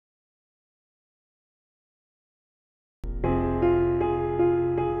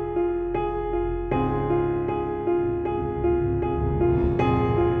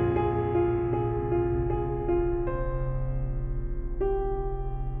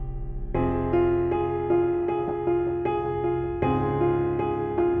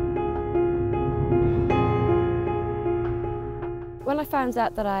I found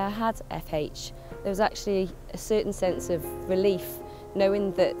out that I had FH, there was actually a certain sense of relief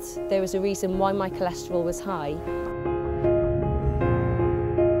knowing that there was a reason why my cholesterol was high.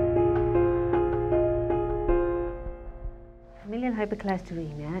 Familial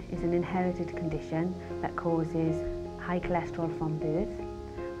hypercholesterolaemia is an inherited condition that causes high cholesterol from birth,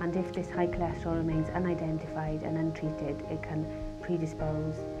 and if this high cholesterol remains unidentified and untreated, it can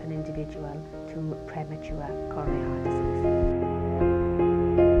predispose an individual to premature coronary heart disease.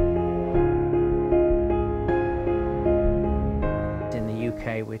 In the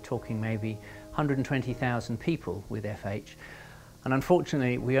UK, we're talking maybe 120,000 people with FH. And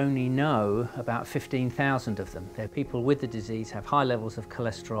unfortunately, we only know about 15,000 of them. They're people with the disease, have high levels of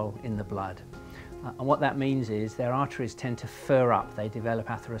cholesterol in the blood. And what that means is their arteries tend to fur up. They develop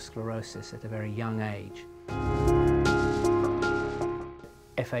atherosclerosis at a very young age.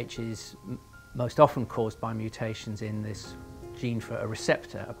 FH is most often caused by mutations in this gene for a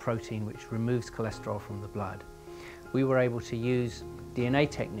receptor, a protein which removes cholesterol from the blood. We were able to use DNA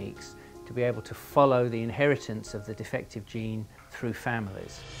techniques to be able to follow the inheritance of the defective gene through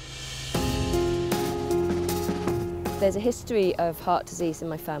families. There's a history of heart disease in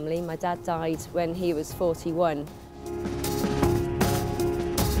my family. My dad died when he was 41.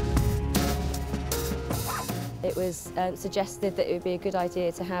 It was suggested that it would be a good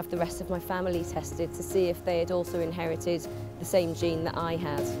idea to have the rest of my family tested to see if they had also inherited the same gene that I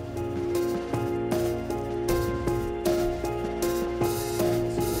had.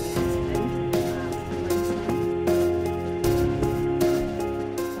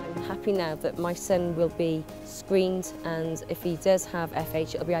 Happy now that my son will be screened, and if he does have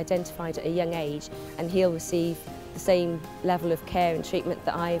FH, it'll be identified at a young age and he'll receive the same level of care and treatment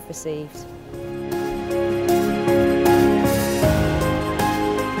that I've received.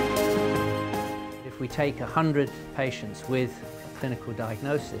 If we take 100 patients with a clinical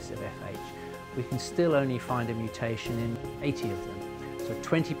diagnosis of FH, we can still only find a mutation in 80 of them. So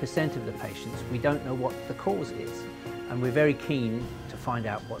 20% of the patients, we don't know what the cause is. And we're very keen to find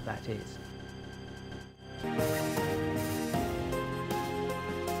out what that is.